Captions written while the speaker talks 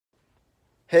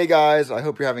Hey guys, I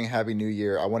hope you're having a happy new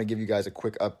year. I want to give you guys a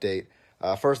quick update.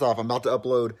 First off, I'm about to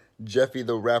upload Jeffy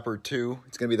the Rapper 2.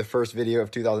 It's going to be the first video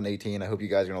of 2018. I hope you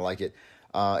guys are going to like it.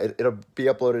 It'll be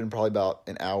uploaded in probably about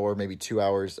an hour, maybe 2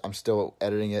 hours. I'm still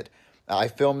editing it. I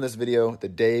filmed this video the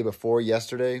day before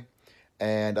yesterday.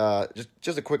 And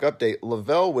just a quick update,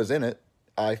 Lovell was in it.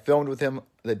 I filmed with him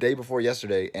the day before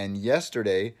yesterday. And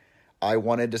yesterday, I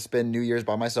wanted to spend New Year's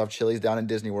by myself. Chili's down in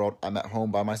Disney World. I'm at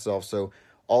home by myself, so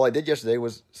all I did yesterday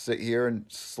was sit here and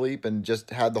sleep and just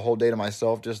had the whole day to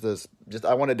myself.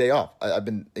 I want a day off. I've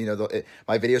been,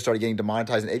 my video started getting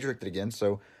demonetized and age restricted again,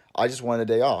 so I just wanted a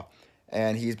day off.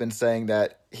 And he's been saying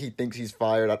that he thinks he's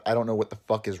fired. I don't know what the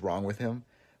fuck is wrong with him,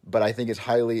 but I think it's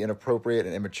highly inappropriate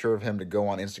and immature of him to go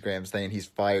on Instagram saying he's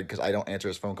fired because I don't answer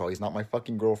his phone call. He's not my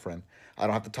fucking girlfriend. I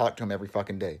don't have to talk to him every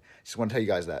fucking day. Just want to tell you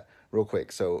guys that real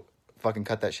quick. So fucking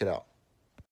cut that shit out.